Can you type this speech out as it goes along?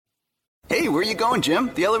Hey, where are you going,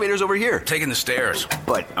 Jim? The elevator's over here. Taking the stairs.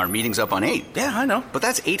 But our meeting's up on 8. Yeah, I know. But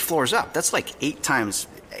that's 8 floors up. That's like 8 times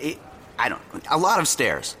 8. A lot of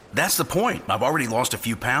stairs. That's the point. I've already lost a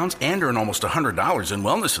few pounds and earned almost $100 in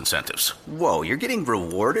wellness incentives. Whoa, you're getting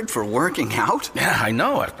rewarded for working out? Yeah, I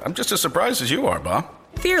know. I'm just as surprised as you are, Bob.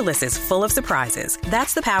 Fearless is full of surprises.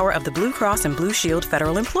 That's the power of the Blue Cross and Blue Shield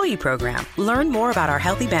Federal Employee Program. Learn more about our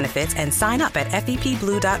healthy benefits and sign up at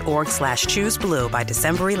fepblue.org/chooseblue by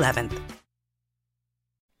December 11th.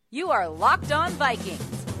 You are Locked On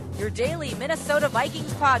Vikings, your daily Minnesota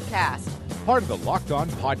Vikings podcast. Part of the Locked On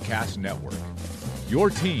Podcast Network. Your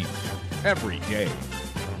team every day.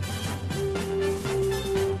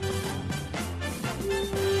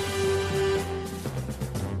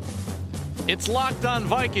 It's Locked On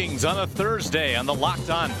Vikings on a Thursday on the Locked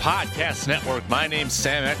On Podcast Network. My name's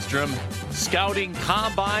Sam Ekstrom. Scouting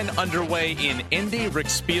Combine underway in Indy. Rick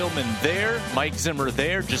Spielman there. Mike Zimmer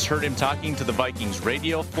there. Just heard him talking to the Vikings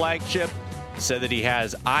radio flagship. Said that he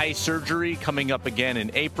has eye surgery coming up again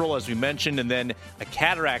in April, as we mentioned, and then a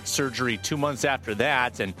cataract surgery 2 months after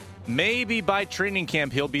that. And maybe by training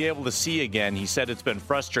camp, he'll be able to see again. He said it's been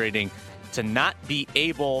frustrating to not be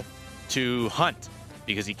able to hunt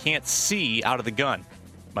because he can't see out of the gun.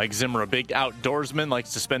 Mike Zimmer, a big outdoorsman,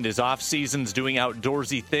 likes to spend his off seasons doing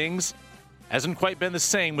outdoorsy things. Hasn't quite been the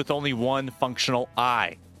same with only one functional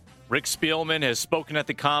eye. Rick Spielman has spoken at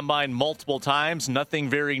the Combine multiple times. Nothing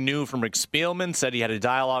very new from Rick Spielman. Said he had a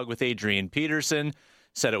dialogue with Adrian Peterson.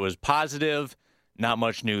 Said it was positive. Not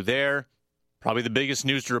much new there. Probably the biggest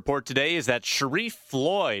news to report today is that Sharrif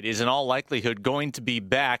Floyd is in all likelihood going to be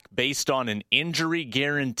back based on an injury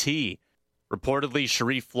guarantee. Reportedly,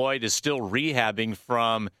 Sharrif Floyd is still rehabbing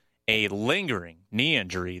from a lingering knee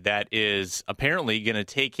injury that is apparently going to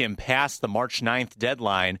take him past the March 9th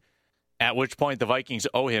deadline, at which point the Vikings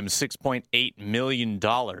owe him $6.8 million.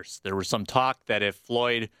 There was some talk that if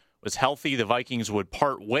Floyd was healthy, the Vikings would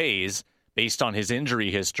part ways based on his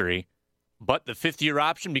injury history. But the fifth-year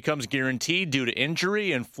option becomes guaranteed due to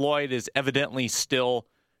injury, and Floyd is evidently still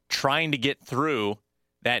trying to get through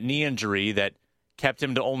that knee injury that kept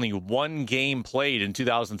him to only one game played in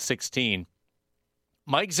 2016.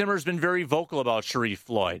 Mike Zimmer's been very vocal about Sharrif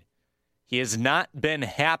Floyd. He has not been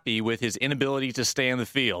happy with his inability to stay on the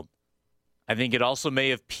field. I think it also may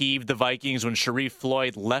have peeved the Vikings when Sharrif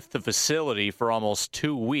Floyd left the facility for almost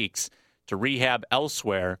 2 weeks to rehab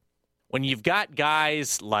elsewhere. When you've got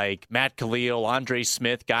guys like Matt Khalil, Andre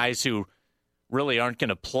Smith, guys who really aren't going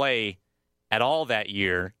to play at all that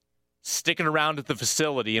year, sticking around at the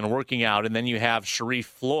facility and working out, and then you have Sharrif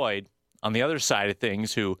Floyd on the other side of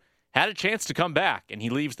things who had a chance to come back, and he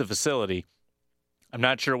leaves the facility. I'm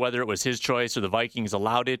not sure whether it was his choice or the Vikings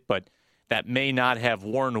allowed it, but that may not have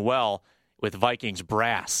worn well with Vikings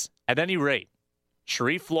brass. At any rate,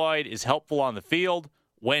 Sharrif Floyd is helpful on the field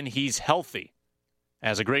when he's healthy.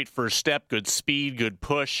 Has a great first step, good speed, good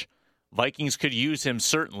push. Vikings could use him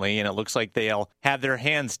certainly, and it looks like they'll have their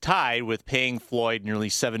hands tied with paying Floyd nearly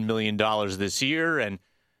 $7 million this year, and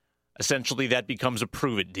essentially that becomes a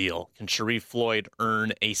prove-it deal. Can Sharrif Floyd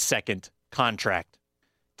earn a second contract?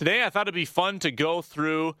 Today I thought it'd be fun to go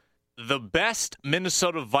through the best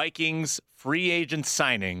Minnesota Vikings free agent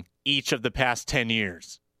signing each of the past 10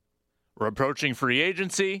 years. We're approaching free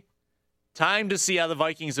agency. Time to see how the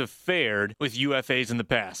Vikings have fared with UFAs in the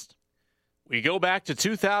past. We go back to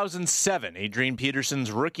 2007, Adrian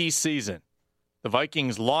Peterson's rookie season. The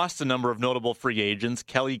Vikings lost a number of notable free agents: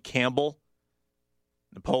 Kelly Campbell,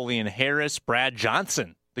 Napoleon Harris, Brad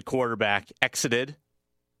Johnson, the quarterback, exited.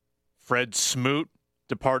 Fred Smoot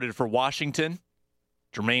departed for Washington.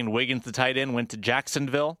 Jermaine Wiggins, the tight end, went to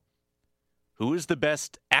Jacksonville. Who is the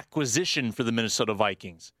best acquisition for the Minnesota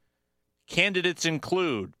Vikings? Candidates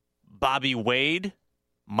include Bobby Wade,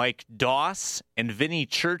 Mike Doss, and Vinny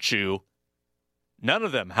Churchu. None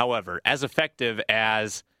of them, however, as effective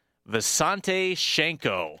as Visanthe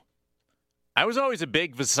Shiancoe. I was always a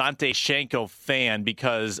big Visanthe Shiancoe fan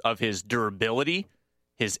because of his durability,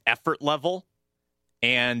 his effort level,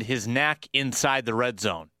 and his knack inside the red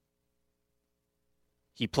zone.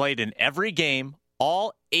 He played in every game,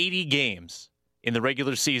 all 80 games in the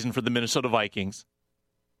regular season for the Minnesota Vikings.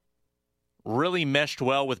 Really meshed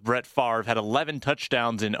well with Brett Favre, had 11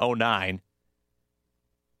 touchdowns in 2009.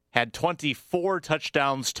 Had 24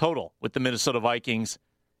 touchdowns total with the Minnesota Vikings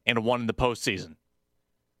and one in the postseason.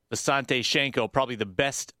 Visanthe Shiancoe, probably the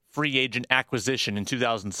best free agent acquisition in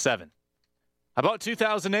 2007. How about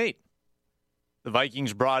 2008? The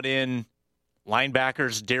Vikings brought in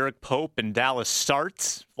linebackers Derek Pope and Dallas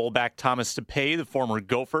Starts, fullback Thomas DePay, the former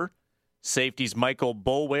Gopher, safeties Michael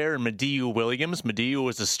Boulware and Madieu Williams. Madieu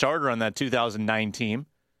was a starter on that 2009 team.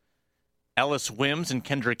 Ellis Wims and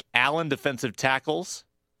Kendrick Allen, defensive tackles.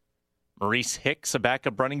 Maurice Hicks, a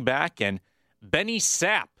backup running back. And Benny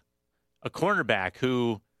Sapp, a cornerback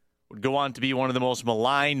who would go on to be one of the most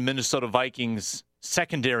maligned Minnesota Vikings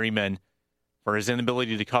secondary men for his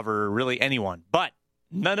inability to cover really anyone. But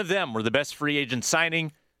none of them were the best free agent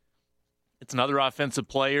signing. It's another offensive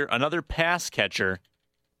player, another pass catcher.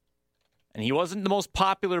 And he wasn't the most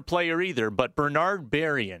popular player either, but Bernard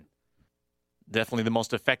Berrien, definitely the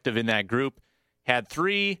most effective in that group, had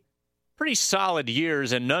 3 pretty solid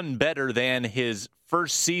years and none better than his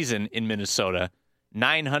first season in Minnesota.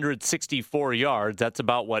 964 yards. That's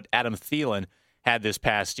about what Adam Thielen had this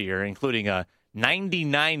past year, including a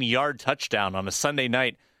 99-yard touchdown on a Sunday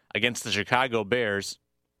night against the Chicago Bears.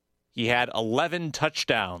 He had 11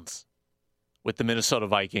 touchdowns with the Minnesota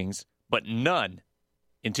Vikings, but none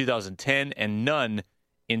in 2010 and none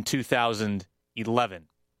in 2011.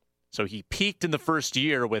 So he peaked in the first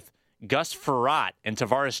year with Gus Frerotte and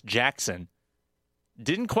Tavares Jackson.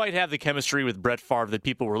 Didn't quite have the chemistry with Brett Favre that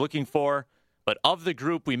people were looking for, but of the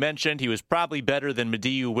group we mentioned, he was probably better than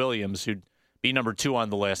Madieu Williams, who'd be number 2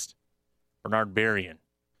 on the list. Bernard Berrien.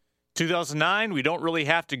 2009, we don't really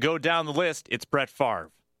have to go down the list. It's Brett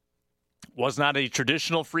Favre. Was not a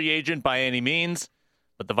traditional free agent by any means,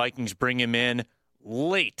 but the Vikings bring him in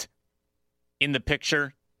late in the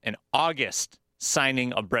picture. An August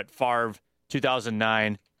signing of Brett Favre,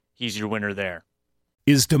 2009. He's your winner there.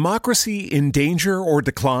 Is democracy in danger or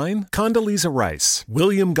decline? Condoleezza Rice,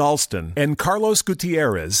 William Galston, and Carlos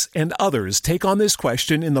Gutierrez and others take on this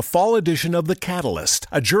question in the fall edition of The Catalyst,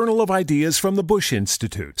 a journal of ideas from the Bush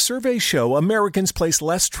Institute. Surveys show Americans place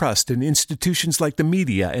less trust in institutions like the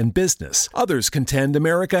media and business. Others contend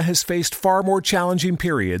America has faced far more challenging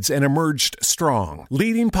periods and emerged strong.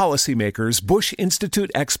 Leading policymakers, Bush Institute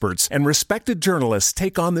experts, and respected journalists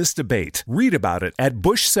take on this debate. Read about it at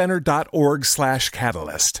bushcenter.org/catalyst.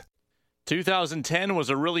 2010 was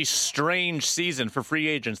a really strange season for free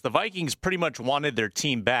agents. The Vikings pretty much wanted their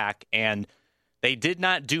team back, and they did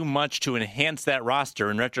not do much to enhance that roster.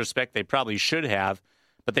 In retrospect, they probably should have,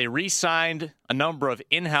 but they re-signed a number of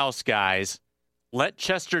in-house guys, let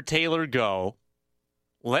Chester Taylor go,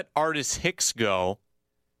 let Artis Hicks go,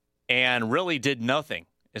 and really did nothing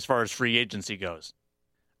as far as free agency goes.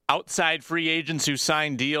 Outside free agents who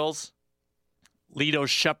signed deals, Lito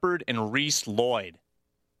Shepherd and Reese Lloyd.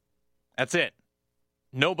 That's it.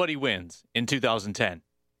 Nobody wins in 2010.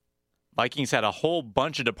 Vikings had a whole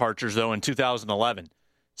bunch of departures, though, in 2011.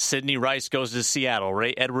 Sidney Rice goes to Seattle.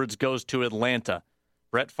 Ray Edwards goes to Atlanta.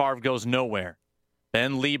 Brett Favre goes nowhere.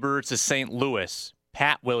 Ben Lieber to St. Louis.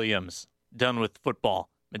 Pat Williams, done with football.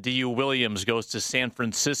 Madieu Williams goes to San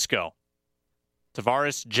Francisco.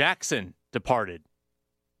 Tavares Jackson departed.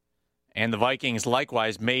 And the Vikings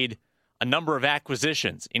likewise made a number of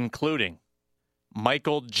acquisitions, including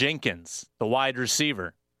Michael Jenkins, the wide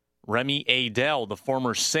receiver, Remy Adele, the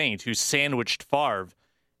former Saint who sandwiched Favre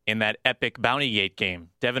in that epic Bountygate game,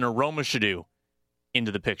 Devin Aromashodu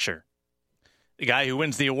into the picture. The guy who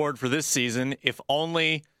wins the award for this season, if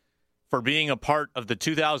only for being a part of the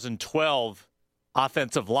 2012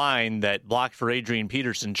 offensive line that blocked for Adrian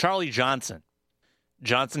Peterson, Charlie Johnson.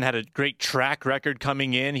 Johnson had a great track record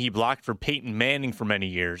coming in. He blocked for Peyton Manning for many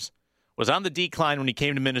years. Was on the decline when he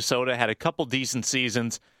came to Minnesota, had a couple decent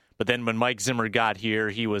seasons, but then when Mike Zimmer got here,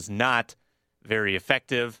 he was not very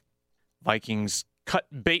effective. Vikings cut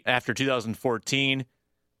bait after 2014,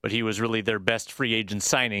 but he was really their best free agent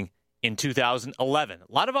signing in 2011.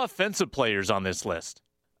 A lot of offensive players on this list.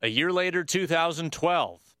 A year later,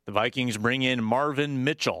 2012, the Vikings bring in Marvin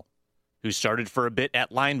Mitchell, who started for a bit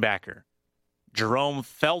at linebacker. Jerome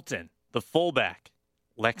Felton, the fullback.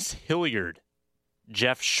 Lex Hilliard.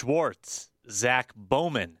 Jeff Schwartz, Zach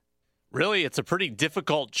Bowman. Really, it's a pretty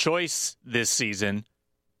difficult choice this season.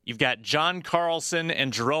 You've got John Carlson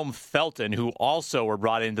and Jerome Felton, who also were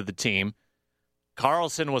brought into the team.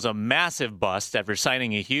 Carlson was a massive bust after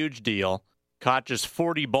signing a huge deal, caught just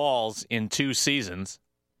 40 balls in 2 seasons.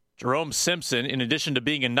 Jerome Simpson, in addition to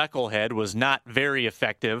being a knucklehead, was not very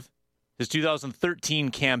effective. His 2013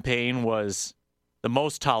 campaign was the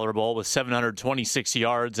most tolerable, with 726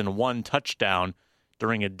 yards and 1 touchdown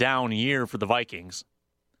during a down year for the Vikings.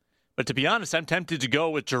 But to be honest, I'm tempted to go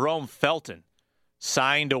with Jerome Felton.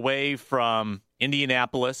 Signed away from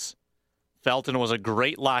Indianapolis. Felton was a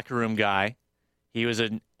great locker room guy. He was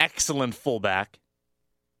an excellent fullback.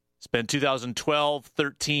 Spent 2012,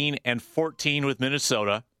 13, and 14 with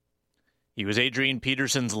Minnesota. He was Adrian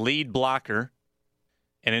Peterson's lead blocker.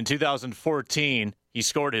 And in 2014, he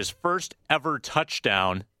scored his first ever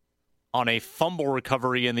touchdown on a fumble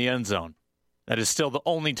recovery in the end zone. That is still the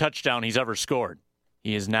only touchdown he's ever scored.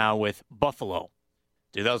 He is now with Buffalo.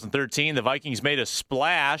 2013, the Vikings made a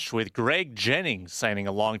splash with Greg Jennings signing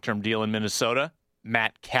a long-term deal in Minnesota.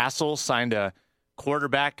 Matt Castle signed a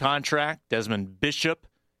quarterback contract. Desmond Bishop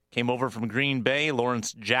came over from Green Bay.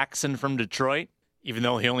 Lawrence Jackson from Detroit. Even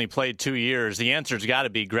though he only played 2 years, the answer's got to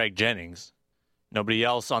be Greg Jennings. Nobody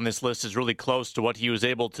else on this list is really close to what he was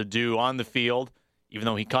able to do on the field, even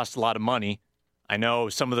though he cost a lot of money. I know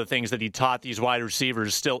some of the things that he taught these wide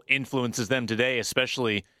receivers still influences them today,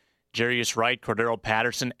 especially Jarius Wright, Cordero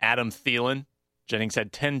Patterson, Adam Thielen. Jennings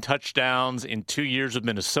had 10 touchdowns in 2 years with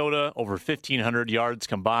Minnesota, over 1,500 yards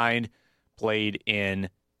combined, played in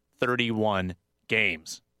 31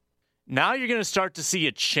 games. Now you're going to start to see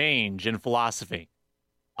a change in philosophy.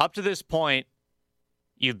 Up to this point,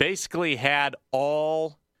 you've basically had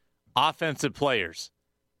all offensive players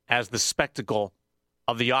as the spectacle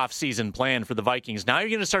of the offseason plan for the Vikings. Now you're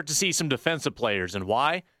going to start to see some defensive players. And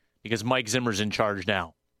why? Because Mike Zimmer's in charge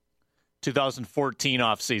now. 2014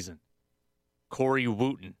 offseason. Corey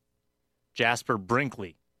Wooten, Jasper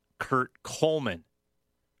Brinkley, Kurt Coleman.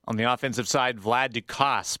 On the offensive side, Vlad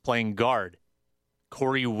Ducasse playing guard.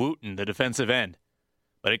 Corey Wooten, the defensive end.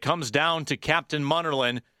 But it comes down to Captain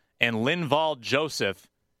Munnerlyn and Linval Joseph.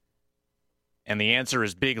 And the answer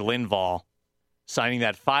is big Linval. Signing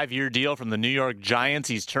that 5-year deal from the New York Giants,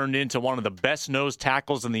 he's turned into one of the best nose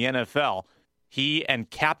tackles in the NFL. He and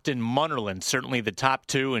Captain Munnerlyn, certainly the top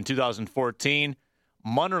two in 2014.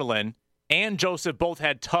 Munnerlyn and Joseph both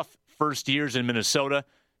had tough first years in Minnesota.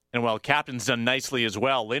 And while Captain's done nicely as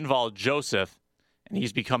well, Linval Joseph, and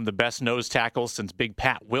he's become the best nose tackle since Big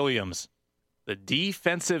Pat Williams. The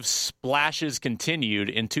defensive splashes continued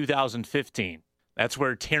in 2015. That's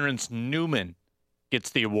where Terrence Newman gets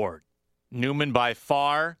the award. Newman by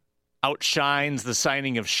far outshines the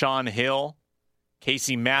signing of Sean Hill,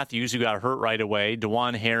 Casey Matthews, who got hurt right away,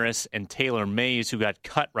 DeJuan Harris, and Taylor Mays, who got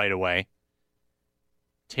cut right away.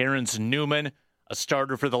 Terrence Newman, a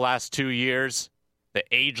starter for the last 2 years, the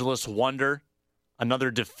ageless wonder,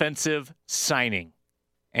 another defensive signing.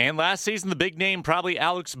 And last season, the big name, probably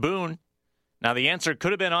Alex Boone. Now, the answer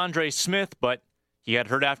could have been Andre Smith, but he got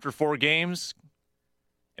hurt after 4 games.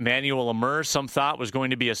 Emmanuel Amur, some thought was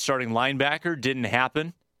going to be a starting linebacker. Didn't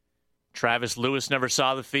happen. Travis Lewis never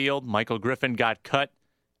saw the field. Michael Griffin got cut.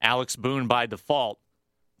 Alex Boone by default.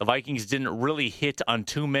 The Vikings didn't really hit on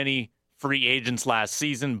too many free agents last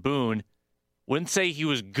season. Boone, wouldn't say he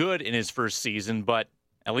was good in his first season, but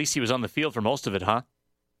at least he was on the field for most of it, huh?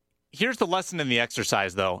 Here's the lesson in the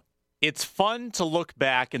exercise, though. It's fun to look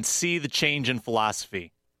back and see the change in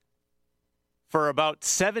philosophy. For about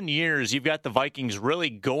 7 years, you've got the Vikings really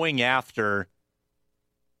going after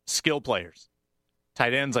skill players.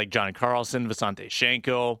 Tight ends like John Carlson, Visante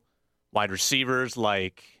Shenko, wide receivers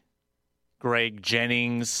like Greg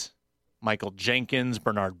Jennings, Michael Jenkins,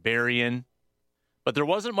 Bernard Berrien. But there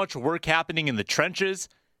wasn't much work happening in the trenches,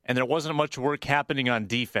 and there wasn't much work happening on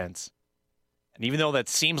defense. And even though that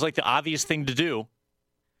seems like the obvious thing to do,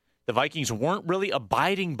 the Vikings weren't really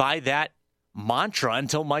abiding by that mantra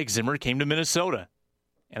until Mike Zimmer came to Minnesota.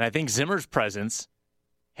 And I think Zimmer's presence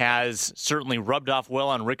has certainly rubbed off well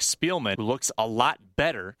on Rick Spielman, who looks a lot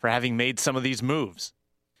better for having made some of these moves.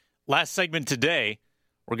 Last segment today,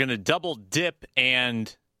 we're going to double dip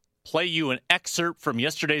and play you an excerpt from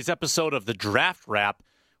yesterday's episode of the Draft Wrap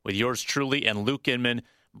with yours truly and Luke Inman,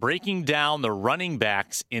 breaking down the running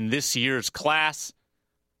backs in this year's class.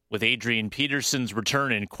 With Adrian Peterson's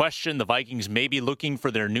return in question, the Vikings may be looking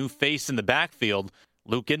for their new face in the backfield.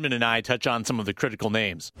 Luke Inman and I touch on some of the critical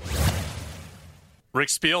names. Rick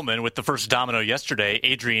Spielman with the first domino yesterday,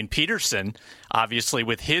 Adrian Peterson, obviously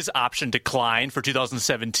with his option decline for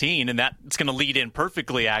 2017, and that's going to lead in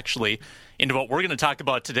perfectly, actually, into what we're going to talk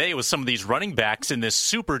about today with some of these running backs in this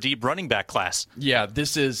super deep running back class. Yeah,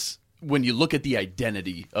 this is, when you look at the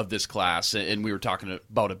identity of this class, and we were talking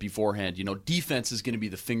about it beforehand, you know, defense is going to be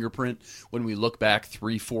the fingerprint when we look back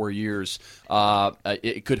 3-4 years.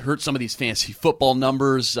 It could hurt some of these fantasy football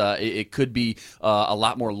numbers. It could be a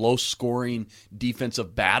lot more low-scoring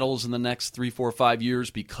defensive battles in the next 3, 4, 5 years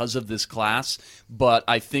because of this class. But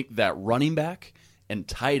I think that running back and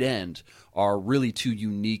tight end are really two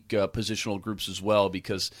unique positional groups as well,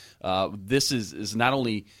 because this is not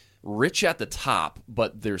only rich at the top,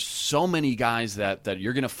 but there's so many guys that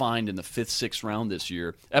you're going to find in the 5th, 6th round this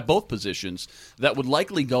year at both positions that would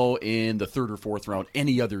likely go in the 3rd or 4th round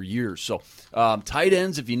any other year. So tight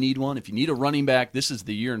ends, if you need one, if you need a running back, this is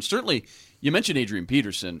the year. And certainly, you mentioned Adrian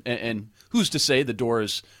Peterson, and who's to say the door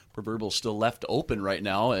is proverbial still left open right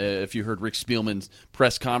now. If you heard Rick Spielman's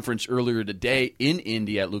press conference earlier today in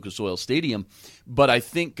Indy at Lucas Oil Stadium, but I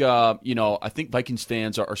think I think Vikings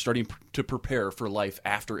fans are starting to prepare for life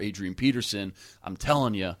after Adrian Peterson. I'm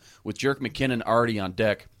telling you, with Jerick McKinnon already on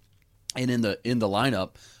deck and in the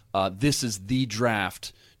lineup, this is the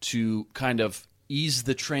draft to kind of ease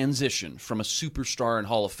the transition from a superstar and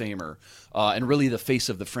Hall of Famer and really the face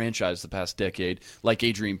of the franchise the past decade, like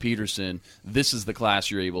Adrian Peterson. This is the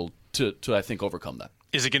class you're able to I think, overcome that.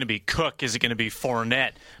 Is it going to be Cook? Is it going to be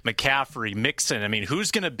Fournette, McCaffrey, Mixon? I mean,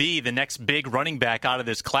 who's going to be the next big running back out of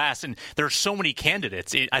this class? And there are so many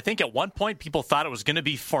candidates. I think at one point people thought it was going to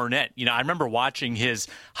be Fournette. I remember watching his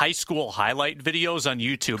high school highlight videos on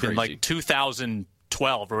YouTube in like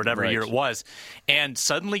 2012 or whatever year it was, and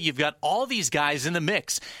suddenly you've got all these guys in the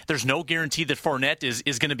mix. There's no guarantee that Fournette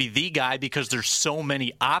is going to be the guy because there's so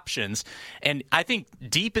many options, and I think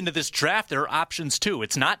deep into this draft there are options too.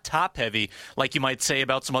 It's not top heavy like you might say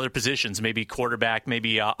about some other positions, maybe quarterback,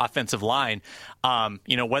 maybe offensive line.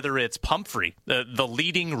 Whether it's Pumphrey, the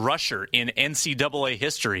leading rusher in NCAA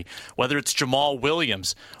history, whether it's Jamal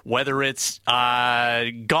Williams, whether it's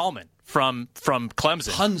Gallman from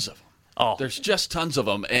Clemson. Tons of them. Oh. There's just tons of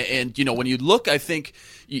them. And when you look, I think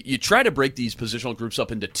you try to break these positional groups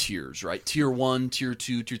up into tiers, right? Tier 1, Tier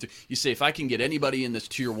 2, Tier 3. You say, if I can get anybody in this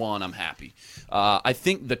Tier 1, I'm happy. I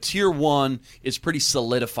think the Tier 1 is pretty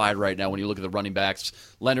solidified right now when you look at the running backs,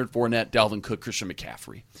 Leonard Fournette, Dalvin Cook, Christian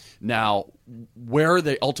McCaffrey. Now, where are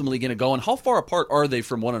they ultimately going to go, and how far apart are they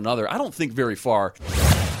from one another? I don't think very far.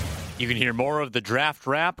 You can hear more of the Draft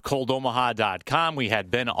Wrap, coldomaha.com. We had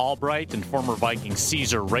Ben Albright and former Viking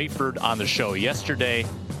Caesar Rayford on the show yesterday.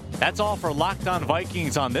 That's all for Locked On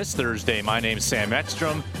Vikings on this Thursday. My name is Sam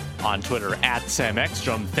Ekstrom, on Twitter @Sam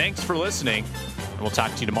Ekstrom. Thanks for listening, and we'll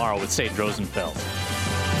talk to you tomorrow with Sage Rosenfeld.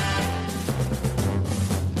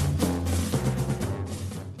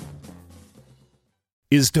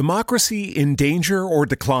 Is democracy in danger or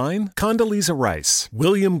decline? Condoleezza Rice,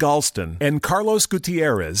 William Galston, and Carlos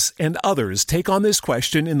Gutierrez and others take on this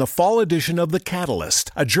question in the fall edition of The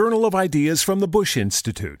Catalyst, a journal of ideas from the Bush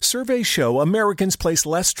Institute. Surveys show Americans place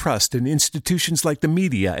less trust in institutions like the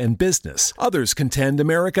media and business. Others contend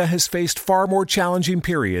America has faced far more challenging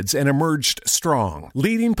periods and emerged strong.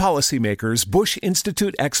 Leading policymakers, Bush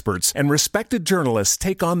Institute experts, and respected journalists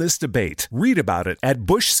take on this debate. Read about it at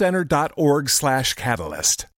bushcenter.org/catalyst.